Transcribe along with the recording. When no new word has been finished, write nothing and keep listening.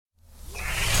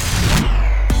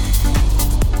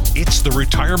It's the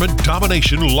Retirement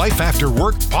Domination Life After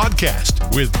Work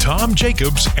podcast with Tom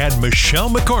Jacobs and Michelle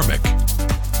McCormick.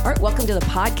 All right, welcome to the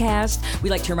podcast.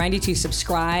 We'd like to remind you to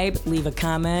subscribe, leave a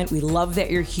comment. We love that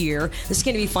you're here. This is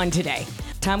going to be fun today.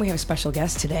 Tom, we have a special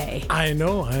guest today. I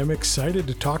know. I'm excited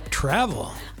to talk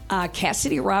travel.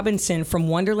 Cassidy Robinson from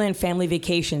Wonderland Family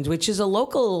Vacations, which is a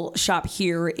local shop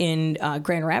here in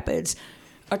Grand Rapids.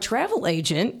 A travel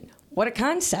agent. What a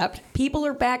concept. People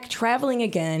are back traveling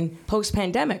again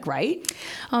post-pandemic, right?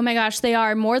 Oh my gosh, they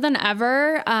are more than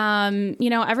ever.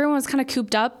 Everyone was kind of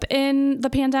cooped up in the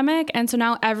pandemic, and so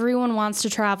now everyone wants to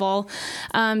travel.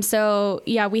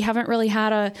 We haven't really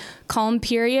had a calm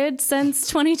period since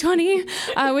 2020,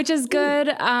 which is good.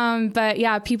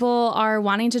 People are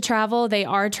wanting to travel. They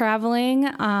are traveling.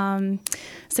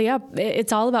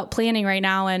 It's all about planning right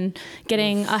now and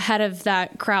getting ahead of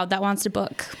that crowd that wants to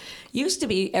book. Used to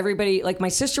be everybody, like my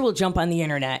sister will jump on the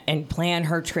internet and plan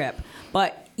her trip,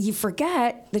 but you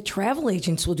forget the travel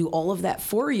agents will do all of that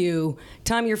for you.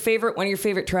 Tom, one of your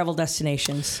favorite travel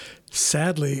destinations?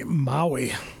 Sadly,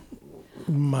 Maui,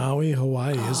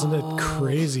 Hawaii. Isn't it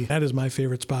crazy? That is my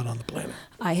favorite spot on the planet.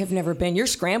 I have never been. You're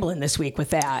scrambling this week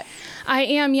with that. I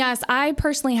am, yes. I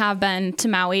personally have been to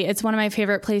Maui. It's one of my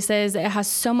favorite places. It has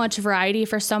so much variety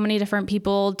for so many different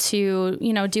people to,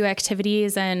 do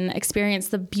activities and experience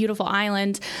the beautiful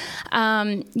island.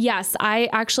 Yes, I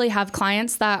actually have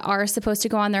clients that are supposed to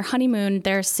go on their honeymoon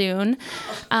there soon.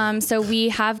 So we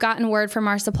have gotten word from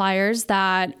our suppliers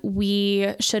that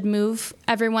we should move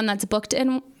everyone that's booked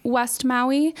in West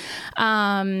Maui.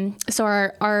 So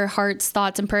our hearts,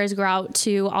 thoughts, and prayers go out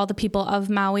to all the people of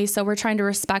Maui. So we're trying to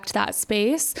respect that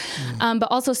space, but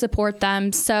also support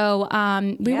them. So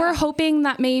we were hoping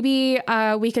that maybe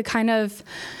we could kind of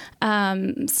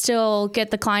still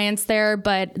get the clients there,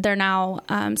 but they're now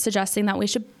suggesting that we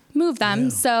should move them. Yeah.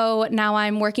 So now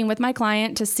I'm working with my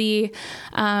client to see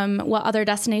what other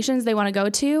destinations they want to go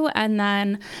to, and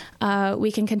then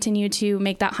we can continue to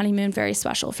make that honeymoon very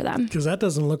special for them. Because that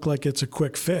doesn't look like it's a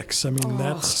quick fix. I mean,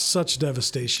 that's such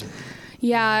devastation.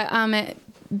 Yeah,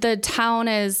 the town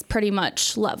is pretty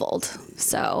much leveled.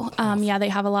 So they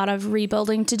have a lot of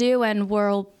rebuilding to do, and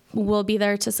we'll be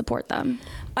there to support them.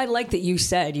 I like that you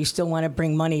said you still want to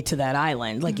bring money to that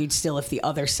island. Like you'd still, if the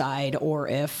other side or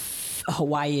if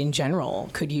Hawaii in general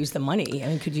could use the money. I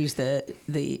mean, could use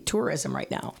the tourism right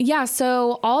now. Yeah,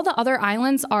 so all the other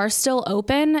islands are still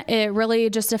open. It really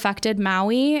just affected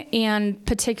Maui, and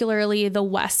particularly the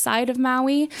west side of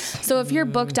Maui. So if you're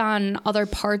booked on other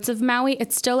parts of Maui,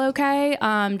 it's still okay.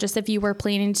 Just if you were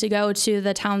planning to go to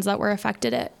the towns that were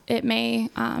affected, it may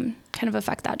kind of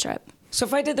affect that trip. So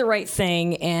if I did the right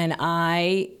thing and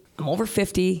I'm over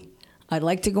 50, I'd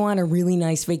like to go on a really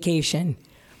nice vacation,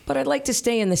 but I'd like to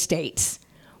stay in the States.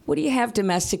 What do you have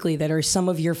domestically that are some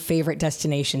of your favorite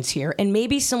destinations here? And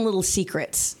maybe some little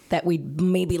secrets that we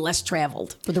maybe less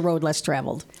traveled, for the road less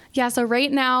traveled. Yeah, so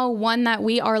right now, one that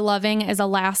we are loving is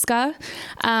Alaska.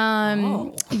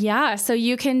 Yeah, so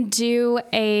you can do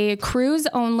a cruise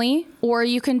only, or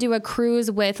you can do a cruise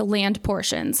with land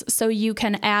portions. So you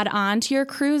can add on to your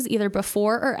cruise either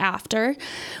before or after.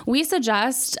 We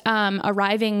suggest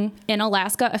arriving in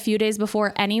Alaska a few days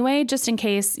before anyway, just in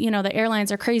case, the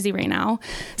airlines are crazy right now.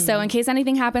 Mm-hmm. So in case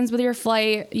anything happens with your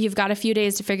flight, you've got a few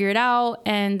days to figure it out,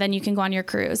 and then you can go on your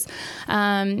cruise.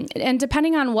 And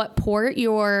depending on what port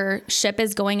your ship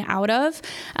is going out of,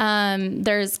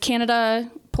 there's Canada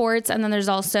ports, and then there's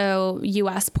also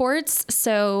U.S. ports.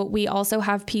 So we also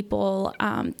have people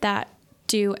that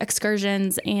do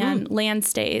excursions and land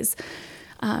stays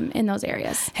in those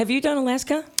areas. Have you done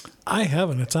Alaska? I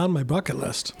haven't. It's on my bucket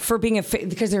list. For being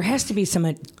because there has to be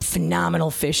some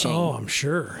phenomenal fishing. Oh, I'm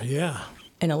sure. Yeah.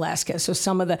 In Alaska.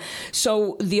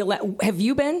 Have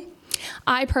you been?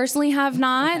 I personally have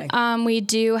not. Okay. We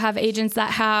do have agents that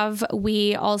have.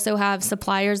 We also have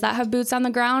suppliers that have boots on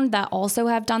the ground that also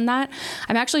have done that.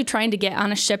 I'm actually trying to get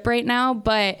on a ship right now,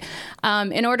 but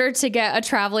in order to get a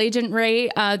travel agent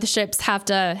rate, the ships have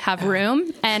to have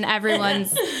room, and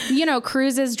everyone's,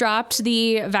 cruises dropped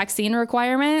the vaccine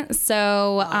requirement.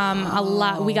 So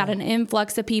we got an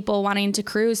influx of people wanting to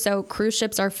cruise. So cruise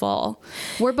ships are full.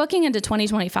 We're booking into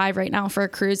 2025 right now for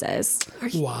cruises.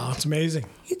 Wow, it's amazing.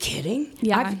 You kidding?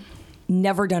 Yeah. I've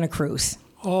never done a cruise.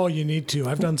 Oh, you need to.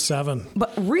 I've done 7.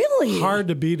 But really? Hard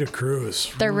to beat a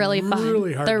cruise. They're really fun.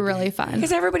 Really hard. They're really fun.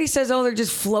 Because everybody says, they're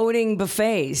just floating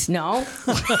buffets. No?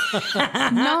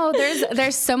 No,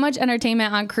 there's so much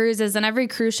entertainment on cruises, and every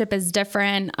cruise ship is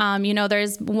different.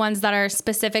 There's ones that are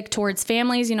specific towards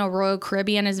families. Royal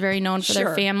Caribbean is very known for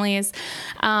their families.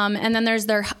 And then there's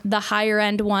the higher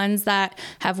end ones that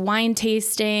have wine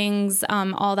tastings,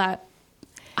 all that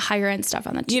higher end stuff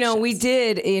on the You know, we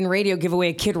did in radio give away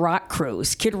a Kid Rock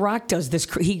cruise. Kid Rock does this.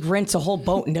 He rents a whole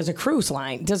boat and does a cruise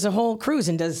line, does a whole cruise,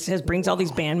 and brings all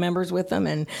these band members with them.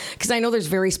 And because I know there's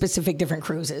very specific different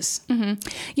cruises. Mm-hmm.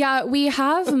 Yeah, we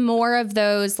have more of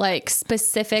those like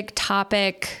specific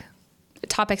topic's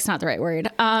not the right word.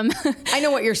 I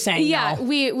know what you're saying. Yeah, now.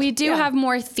 we do have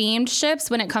more themed ships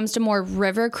when it comes to more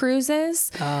river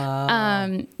cruises.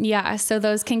 Yeah, so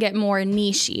those can get more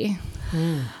niche-y.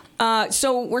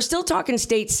 So we're still talking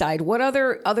stateside. What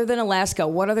other than Alaska,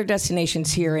 what other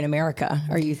destinations here in America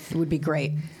would be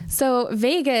great? So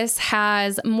Vegas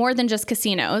has more than just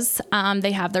casinos.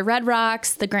 They have the Red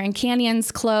Rocks, the Grand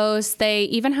Canyon's close. They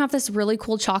even have this really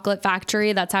cool chocolate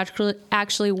factory that's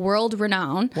actually world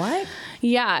renowned. What?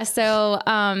 Yeah. So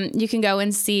you can go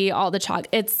and see all the chocolate.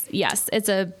 It's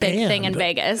a big thing in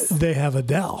Vegas. They have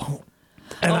Adele.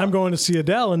 And I'm going to see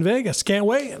Adele in Vegas. Can't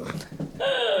wait.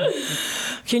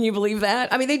 Can you believe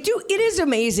that? I mean, they do. It is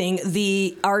amazing.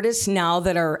 The artists now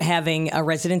that are having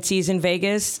residencies in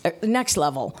Vegas, next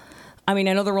level. I mean,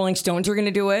 I know the Rolling Stones are going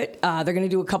to do it. They're going to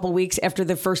do a couple weeks after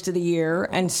the first of the year.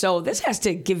 And so this has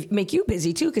to make you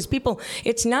busy, too, because people,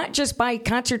 it's not just buy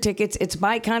concert tickets. It's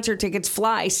buy concert tickets,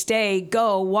 fly, stay,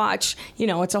 go, watch. You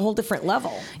know, it's a whole different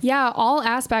level. Yeah, all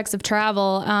aspects of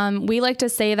travel. We like to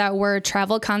say that we're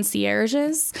travel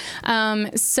concierges.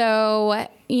 So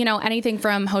you know, anything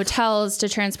from hotels to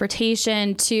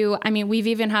transportation to, I mean, we've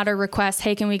even had a request,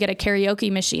 hey, can we get a karaoke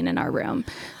machine in our room?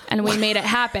 And we made it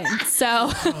happen.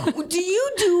 So do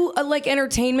you do like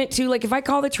entertainment too? Like if I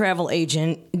call the travel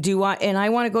agent, and I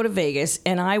want to go to Vegas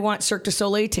and I want Cirque du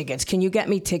Soleil tickets, can you get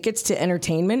me tickets to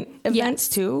entertainment events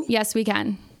too? Yes, we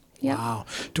can. Yep. Wow.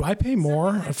 Do I pay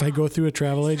more if I go through a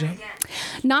travel agent?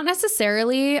 Not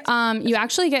necessarily. You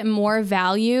actually get more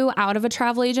value out of a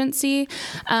travel agency.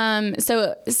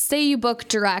 So say you book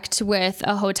direct with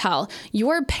a hotel,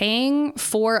 you're paying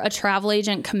for a travel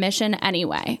agent commission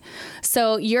anyway.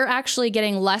 So you're actually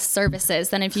getting less services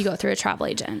than if you go through a travel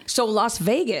agent. So Las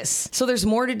Vegas. So there's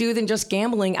more to do than just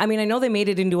gambling. I mean, I know they made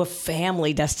it into a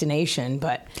family destination,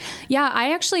 but. Yeah,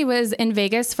 I actually was in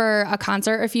Vegas for a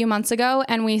concert a few months ago,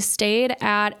 and we stayed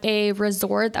at a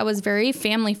resort that was very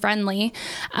family friendly.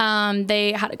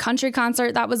 They had a country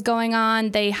concert that was going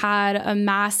on. They had a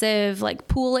massive like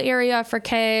pool area for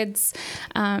kids.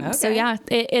 So yeah,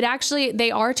 it actually,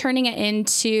 they are turning it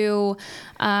into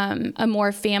a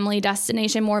more family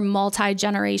destination, more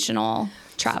multi-generational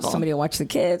travel. Somebody will watch the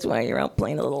kids while you're out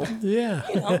playing a little,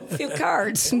 a few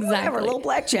cards, whatever, a little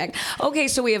blackjack. Okay,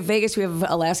 so we have Vegas, we have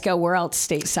Alaska. Where else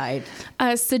stateside?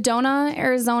 Sedona,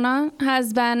 Arizona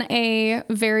has been a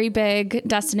very big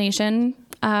destination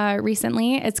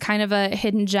recently. It's kind of a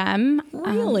hidden gem.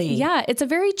 Really? Yeah, it's a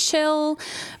very chill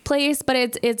place, but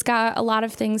it's got a lot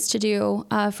of things to do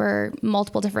for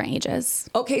multiple different ages.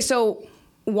 Okay, so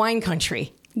wine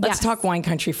country. Let's talk wine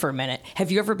country for a minute.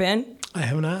 Have you ever been? I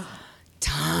have not.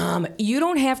 Tom, you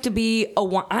don't have to be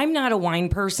I'm not a wine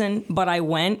person, but I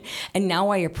went, and now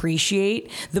I appreciate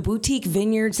the boutique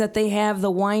vineyards that they have, the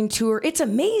wine tour. It's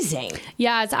amazing.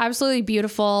 Yeah, it's absolutely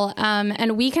beautiful.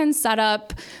 And we can set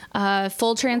up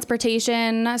full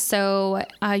transportation, so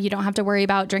you don't have to worry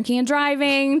about drinking and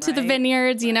driving to the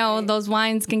vineyards. You know, those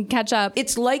wines can catch up.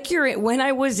 It's like when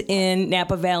I was in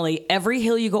Napa Valley, every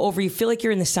hill you go over, you feel like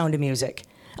you're in the Sound of Music.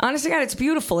 Honestly, God, it's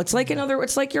beautiful. It's like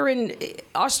it's like you're in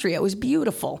Austria. It was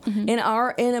beautiful in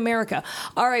America.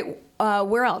 All right,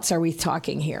 where else are we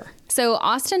talking here? So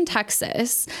Austin,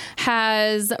 Texas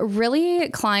has really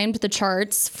climbed the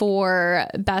charts for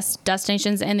best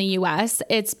destinations in the U.S.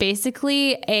 It's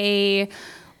basically a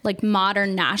like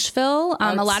modern Nashville.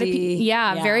 A lot of people,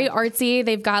 very artsy.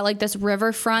 They've got like this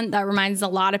riverfront that reminds a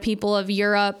lot of people of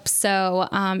Europe. So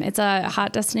it's a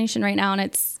hot destination right now, and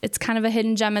it's kind of a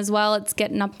hidden gem as well. It's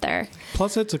getting up there.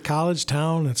 Plus, it's a college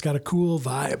town. It's got a cool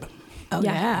vibe. Oh,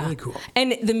 yeah. Really cool.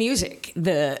 And the music,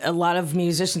 a lot of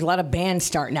musicians, a lot of bands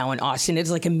start now in Austin.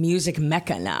 It's like a music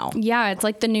mecca now. Yeah, it's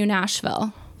like the new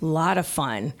Nashville. A lot of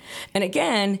fun. And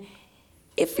again,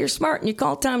 if you're smart and you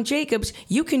call Tom Jacobs,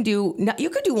 you could do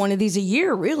one of these a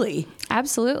year, really.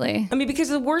 Absolutely. I mean, because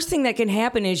the worst thing that can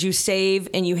happen is you save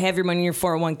and you have your money in your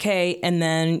 401k, and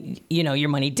then, your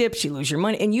money dips, you lose your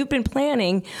money. And you've been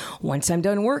planning, once I'm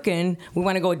done working, we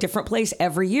want to go a different place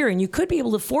every year. And you could be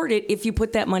able to afford it if you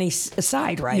put that money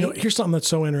aside, right? Here's something that's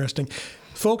so interesting.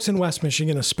 Folks in West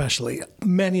Michigan especially,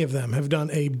 many of them have done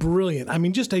a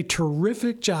brilliant, just a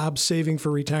terrific job saving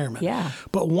for retirement. Yeah.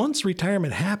 But once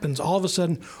retirement happens, all of a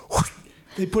sudden,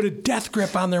 They put a death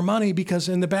grip on their money because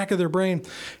in the back of their brain,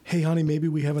 hey, honey, maybe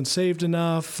we haven't saved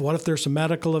enough. What if there's a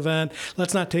medical event?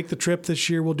 Let's not take the trip this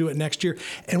year. We'll do it next year.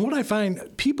 And what I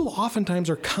find, people oftentimes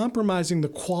are compromising the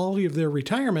quality of their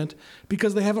retirement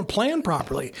because they haven't planned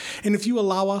properly. And if you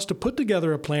allow us to put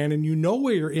together a plan and you know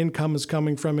where your income is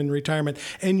coming from in retirement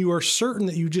and you are certain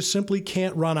that you just simply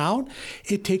can't run out,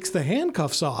 it takes the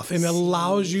handcuffs off and it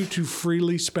allows you to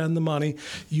freely spend the money.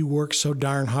 You work so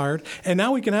darn hard. And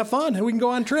now we can have fun and we can go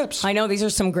on trips. I know these are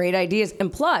some great ideas.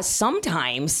 And plus,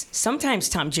 sometimes,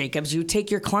 Tom Jacobs, you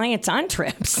take your clients on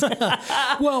trips.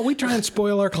 Well, we try and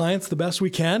spoil our clients the best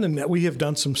we can, and we have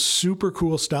done some super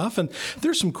cool stuff. And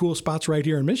there's some cool spots right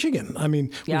here in Michigan. I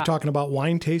mean, we're talking about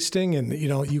wine tasting, and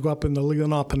you go up in the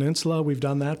Leelanau Peninsula. We've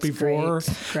done that before.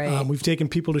 Great. We've taken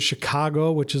people to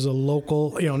Chicago, which is a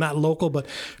local, not local, but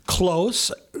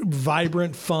close,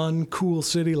 vibrant, fun, cool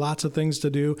city. Lots of things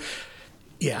to do.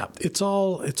 Yeah, it's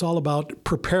all about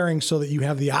preparing so that you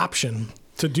have the option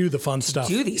to do the fun stuff.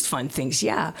 Do these fun things,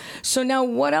 yeah. So now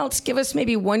what else? Give us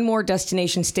maybe one more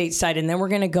destination stateside, and then we're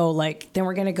going to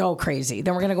go crazy.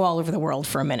 Then we're going to go all over the world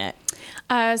for a minute.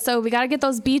 So we got to get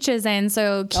those beaches in.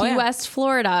 So Key West,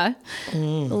 Florida,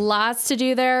 lots to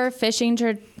do there. Fishing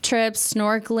trips,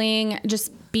 snorkeling,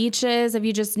 just beaches if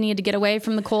you just need to get away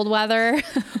from the cold weather.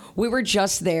 We were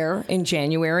just there in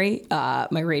January.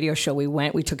 My radio show,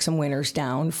 we took some winners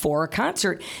down for a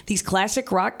concert. These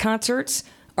classic rock concerts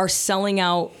are selling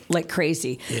out like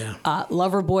crazy. Yeah.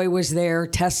 Loverboy was there.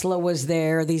 Tesla was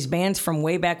there. These bands from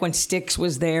way back when Styx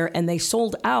was there, and they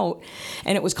sold out.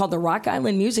 And it was called the Rock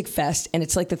Island Music Fest, and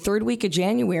it's like the third week of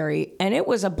January, and it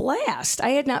was a blast. I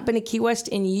had not been to Key West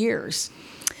in years.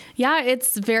 Yeah,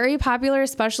 it's very popular,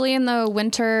 especially in the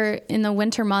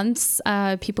winter months.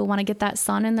 People want to get that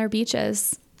sun in their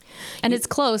beaches. And it's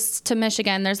close to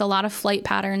Michigan. There's a lot of flight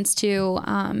patterns to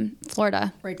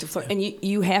Florida. Right to Florida. And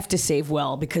you have to save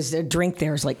well because a drink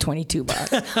there is like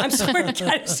 $22. I'm sorry,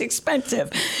 God, it's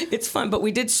expensive. It's fun. But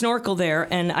we did snorkel there,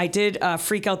 and I did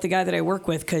freak out the guy that I work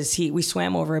with because we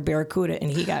swam over a barracuda,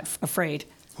 and he got afraid.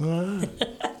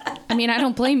 I mean, I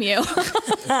don't blame you.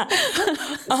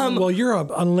 Well, you're an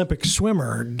Olympic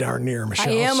swimmer darn near, Michelle.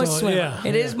 I am a swimmer. Yeah,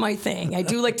 it is my thing. I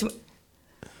do like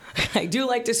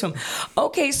to swim.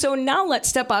 Okay, so now let's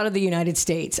step out of the United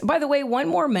States. By the way, one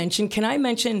more mention. Can I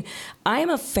mention, I'm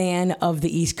a fan of the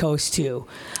East Coast, too.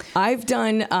 I've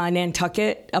done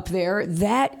Nantucket up there.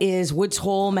 That is Woods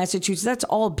Hole, Massachusetts. That's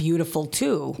all beautiful,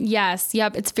 too. Yes.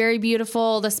 Yep. It's very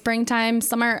beautiful. The springtime,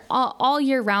 summer, all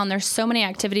year round. There's so many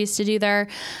activities to do there.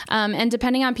 And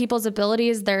depending on people's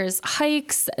abilities, there's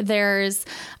hikes, there's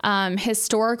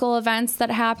historical events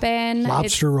that happen.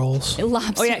 Lobster rolls.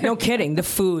 Oh, yeah. No kidding. The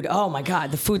food. Oh, my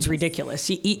God. The food's ridiculous.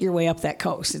 You eat your way up that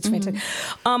coast. It's fantastic.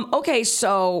 Okay,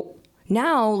 so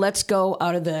now let's go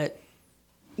out of the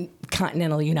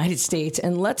continental United States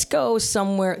and let's go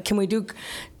somewhere. Can we do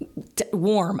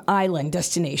warm island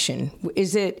destination?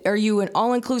 Are you an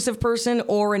all-inclusive person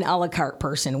or an a la carte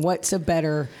person? What's a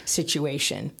better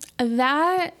situation?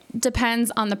 That depends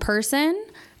on the person.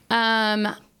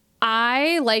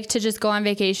 I like to just go on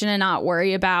vacation and not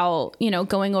worry about,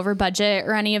 going over budget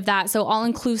or any of that. So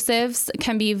all-inclusives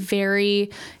can be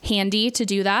very handy to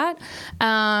do that.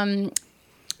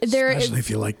 Especially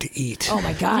if you like to eat. Oh,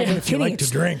 my God. Yeah, if you like to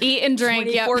drink. Eat and drink.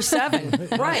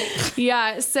 24/7. Right.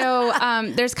 Yeah. So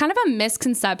there's kind of a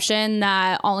misconception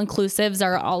that all-inclusives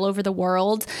are all over the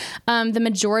world. The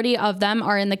majority of them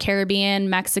are in the Caribbean.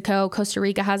 Mexico, Costa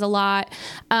Rica has a lot.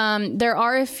 There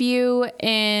are a few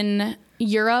in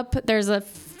Europe. There's a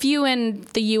few in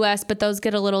the U.S., but those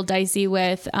get a little dicey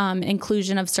with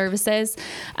inclusion of services.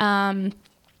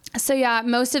 So yeah,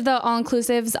 most of the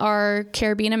all-inclusives are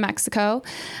Caribbean and Mexico.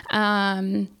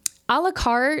 A la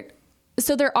carte,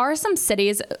 so there are some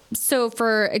cities. So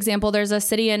for example, there's a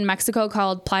city in Mexico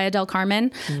called Playa del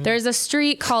Carmen. Mm-hmm. There's a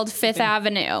street called Fifth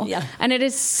Avenue. Yeah. And it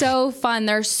is so fun.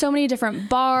 There's so many different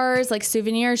bars, like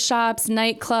souvenir shops,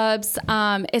 nightclubs.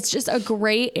 It's just a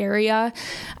great area.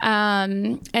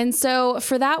 And so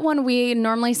for that one, we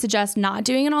normally suggest not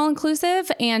doing an all-inclusive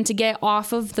and to get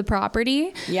off of the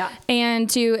property. Yeah. And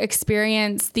to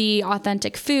experience the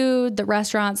authentic food, the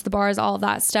restaurants, the bars, all of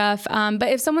that stuff. But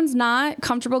if someone's not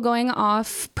comfortable going off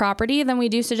property, then we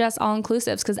do suggest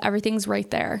all-inclusives because everything's right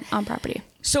there on property.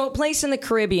 So a place in the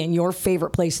Caribbean, your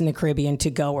favorite place in the Caribbean to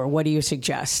go, or what do you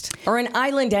suggest? Or an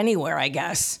island anywhere, I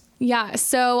guess. Yeah,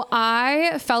 so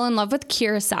I fell in love with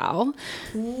Curacao.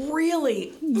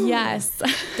 Really? Yes.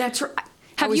 That's right.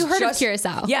 Have you heard of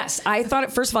Curacao? Yes.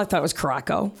 First of all, I thought it was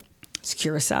Caraco. It's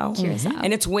Curacao. Curacao.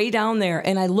 And it's way down there.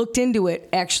 And I looked into it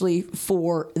actually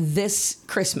for this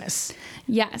Christmas.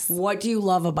 Yes. What do you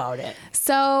love about it?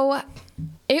 So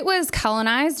It was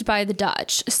colonized by the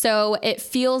Dutch, so it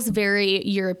feels very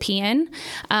European.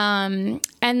 And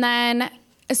then,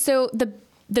 so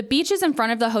the beaches in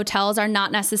front of the hotels are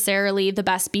not necessarily the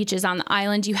best beaches on the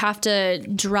island. You have to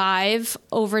drive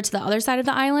over to the other side of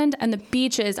the island, and the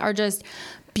beaches are just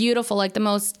beautiful, like the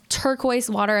most turquoise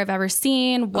water I've ever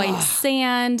seen, white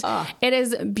sand. It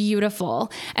is beautiful.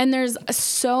 And there's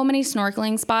so many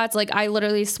snorkeling spots. Like I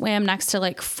literally swam next to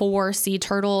like 4 sea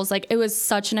turtles. Like it was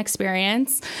such an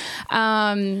experience.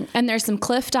 And there's some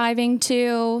cliff diving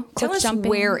too. Tell us jumping.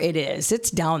 Where it is. It's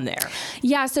down there.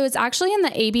 Yeah, so it's actually in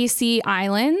the ABC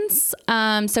Islands.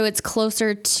 So it's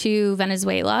closer to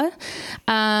Venezuela.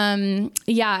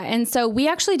 Yeah, and so we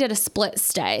actually did a split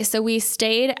stay. So we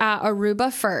stayed at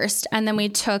Aruba first, and then we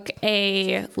took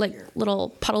a like little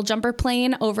puddle jumper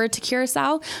plane over to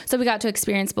Curacao. So we got to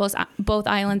experience both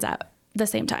islands at the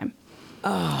same time.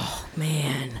 Oh,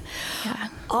 man. Yeah.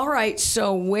 All right.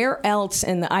 So where else?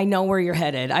 And I know where you're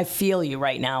headed. I feel you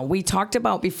right now. We talked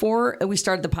about, before we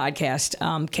started the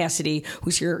podcast, Cassidy,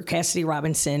 who's here, Cassidy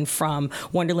Robinson from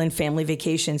Wonderland Family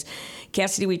Vacations.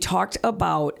 Cassidy, we talked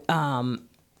about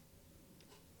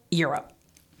Europe.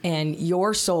 And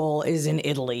your soul is in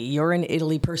Italy. You're an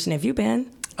Italy person. Have you been?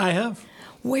 I have.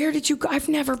 Where did you go? I've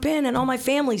never been, and all my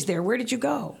family's there. Where did you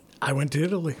go? I went to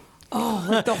Italy. Oh,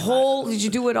 like the whole, did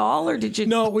you do it all, or did you?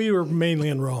 No, we were mainly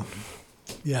in Rome.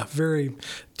 Yeah,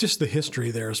 just the history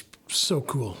there is so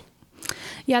cool.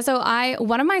 Yeah, so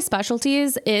one of my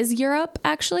specialties is Europe,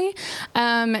 actually.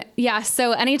 Yeah,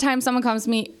 so anytime someone comes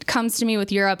to me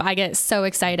with Europe, I get so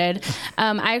excited.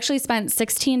 I actually spent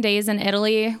 16 days in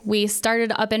Italy. We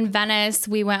started up in Venice.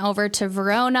 We went over to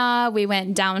Verona. We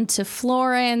went down to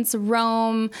Florence,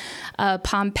 Rome,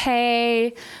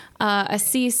 Pompeii,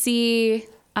 Assisi.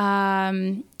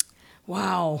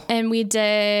 Wow. And we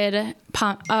did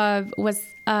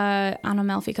on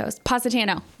Amalfi Coast,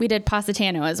 Positano. We did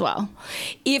Positano as well.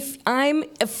 If I'm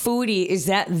a foodie, is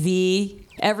that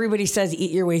everybody says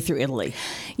eat your way through Italy?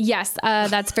 Yes,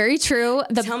 that's very true.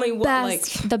 Tell me what,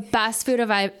 the best food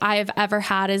I've ever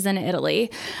had is in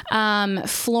Italy.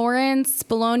 Florence,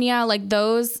 Bologna, like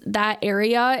that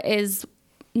area is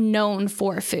known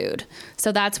for food.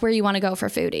 So that's where you want to go for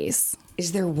foodies.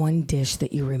 Is there one dish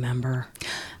that you remember?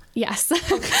 Yes.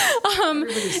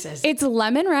 Everybody says it's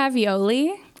lemon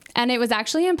ravioli, and it was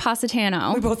actually in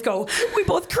Positano. We both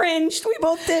cringed. We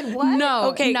both did. What?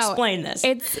 No. Explain this.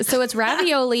 It's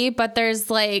ravioli, but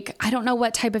there's I don't know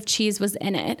what type of cheese was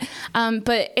in it.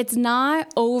 But it's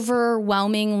not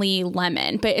overwhelmingly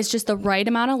lemon, but it's just the right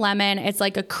amount of lemon. It's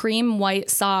like a cream white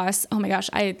sauce. Oh my gosh.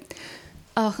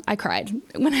 I cried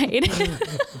when I ate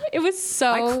it. It was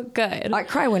so good. I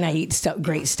cry when I eat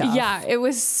great stuff. Yeah, it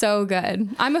was so good.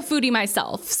 I'm a foodie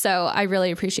myself, so I really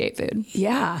appreciate food.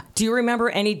 Yeah. Do you remember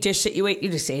any dish that you ate? You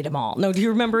just ate them all. No, do you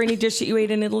remember any dish that you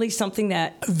ate in Italy? Something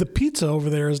that... The pizza over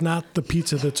there is not the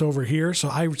pizza that's over here, so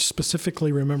I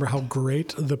specifically remember how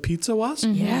great the pizza was.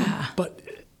 Mm-hmm. Yeah. But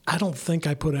I don't think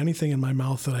I put anything in my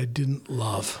mouth that I didn't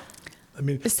love. I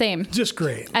mean, same. Just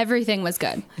great. Everything was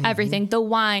good. Mm-hmm. Everything. The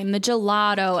wine, the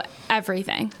gelato,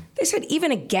 everything. They said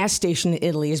even a gas station in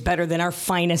Italy is better than our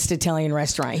finest Italian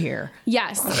restaurant here.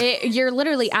 Yes. You're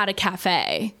literally at a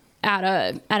cafe,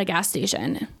 at a gas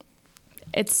station.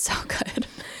 It's so good.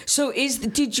 So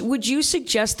would you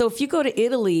suggest, though, if you go to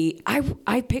Italy,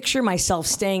 I picture myself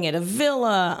staying at a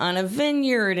villa on a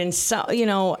vineyard in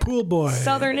pool boy,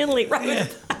 southern Italy, right?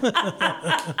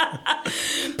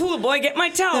 Pool boy, get my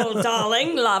towel,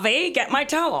 darling, lovey, get my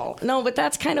towel. No, but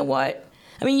that's kind of what.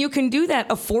 I mean, you can do that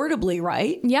affordably,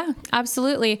 right? Yeah,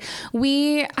 absolutely.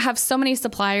 We have so many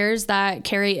suppliers that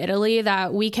carry Italy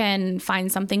that we can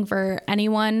find something for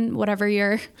anyone, whatever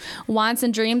your wants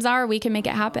and dreams are, we can make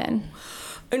it happen.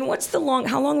 And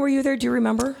how long were you there? Do you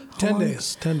remember? 10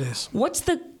 days. 10 days. What's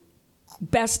the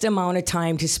best amount of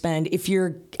time to spend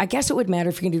I guess it would matter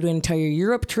if you're going to do an entire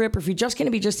Europe trip or if you're just going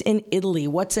to be just in Italy.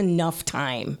 What's enough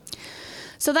time?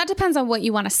 So that depends on what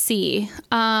you want to see.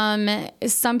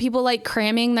 Some people like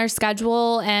cramming their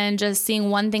schedule and just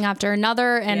seeing one thing after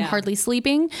another and hardly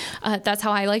sleeping. That's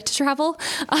how I like to travel.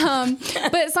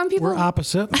 But some people... We're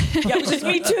opposite. Yeah, just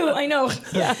me too. I know.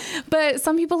 Yeah. But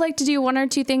some people like to do 1 or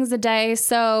 2 things a day.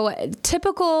 So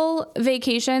typical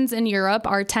vacations in Europe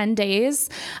are 10 days,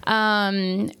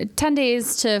 10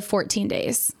 days to 14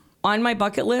 days. On my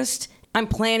bucket list, I'm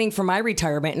planning for my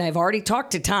retirement, and I've already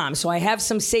talked to Tom, so I have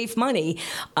some safe money.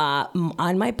 On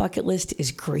my bucket list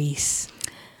is Greece.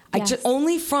 Yes.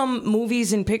 Only from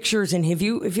movies and pictures. And have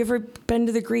you ever been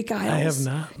to the Greek Isles? I have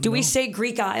not. Do no. we say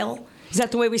Greek Isle? Is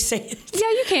that the way we say it?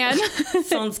 Yeah, you can.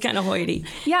 Sounds kind of hoity.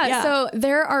 Yeah, so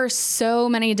there are so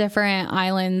many different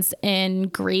islands in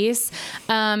Greece.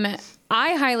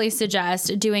 I highly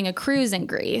suggest doing a cruise in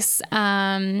Greece.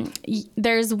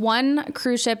 There's one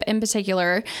cruise ship in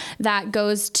particular that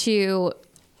goes to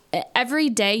every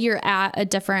day you're at a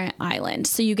different island.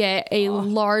 So you get a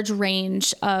large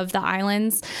range of the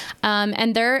islands.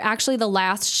 And they're actually the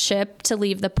last ship to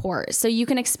leave the port. So you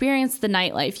can experience the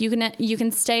nightlife. You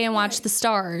can stay and watch the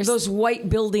stars. Those white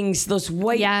buildings, those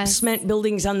white cement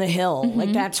buildings on the hill.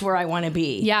 Like that's where I want to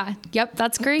be. Yeah. Yep.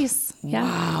 That's Greece. Yeah.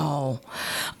 Wow.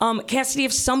 Cassidy,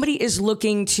 if somebody is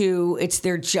looking to,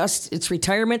 it's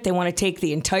retirement, they want to take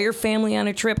the entire family on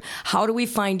a trip, how do we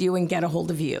find you and get a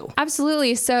hold of you?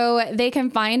 Absolutely. So they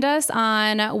can find us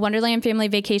on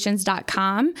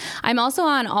wonderlandfamilyvacations.com. I'm also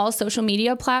on all social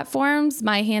media platforms.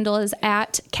 My handle is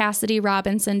at Cassidy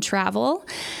Robinson Travel.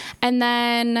 And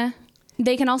then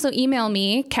they can also email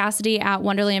me, Cassidy at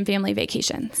Wonderland Family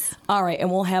Vacations. All right. And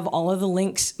we'll have all of the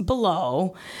links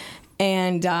below.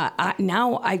 And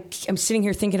now I'm sitting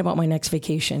here thinking about my next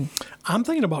vacation. I'm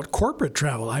thinking about corporate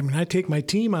travel. I mean, I take my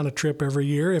team on a trip every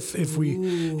year if we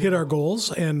hit our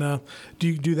goals. And do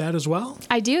you do that as well?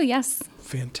 I do, yes.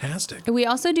 Fantastic. We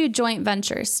also do joint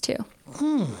ventures too.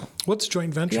 What's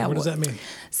joint venture? Yeah, what does that mean?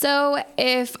 So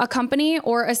if a company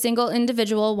or a single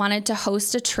individual wanted to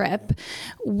host a trip,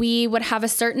 we would have a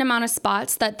certain amount of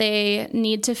spots that they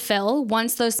need to fill.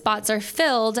 Once those spots are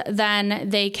filled, then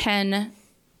they can,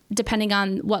 depending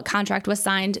on what contract was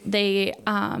signed,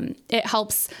 it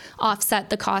helps offset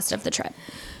the cost of the trip.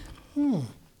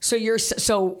 So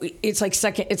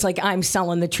it's like I'm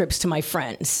selling the trips to my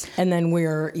friends, and then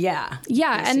Yeah,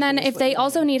 and then if they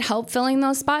also need help filling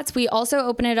those spots, we also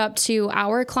open it up to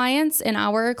our clients in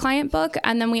our client book,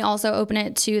 and then we also open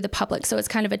it to the public. So it's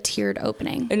kind of a tiered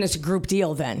opening. And it's a group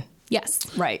deal then. Yes.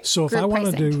 Right. So if Group I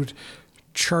wanted pricing. to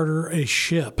charter a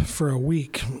ship for a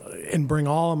week and bring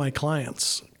all of my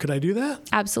clients, could I do that?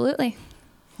 Absolutely.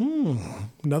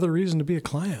 Another reason to be a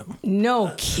client.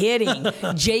 No kidding.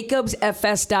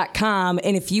 JacobsFS.com.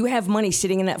 And if you have money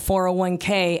sitting in that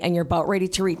 401k and you're about ready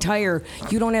to retire,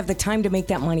 you don't have the time to make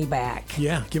that money back.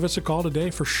 Yeah, give us a call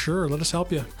today for sure. Let us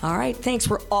help you. All right. Thanks.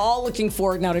 We're all looking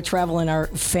forward now to travel in our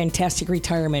fantastic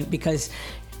retirement because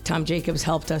Tom Jacobs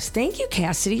helped us. Thank you,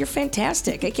 Cassidy. You're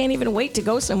fantastic. I can't even wait to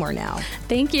go somewhere now.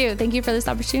 Thank you. Thank you for this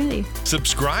opportunity.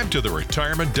 Subscribe to the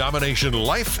Retirement Domination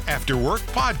Life After Work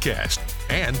podcast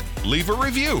and leave a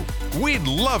review. We'd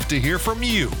love to hear from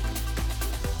you.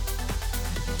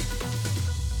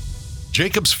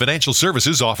 Jacobs Financial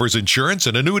Services offers insurance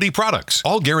and annuity products.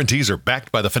 All guarantees are backed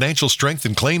by the financial strength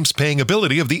and claims paying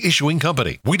ability of the issuing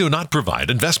company. We do not provide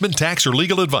investment, tax, or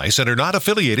legal advice and are not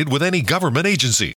affiliated with any government agency.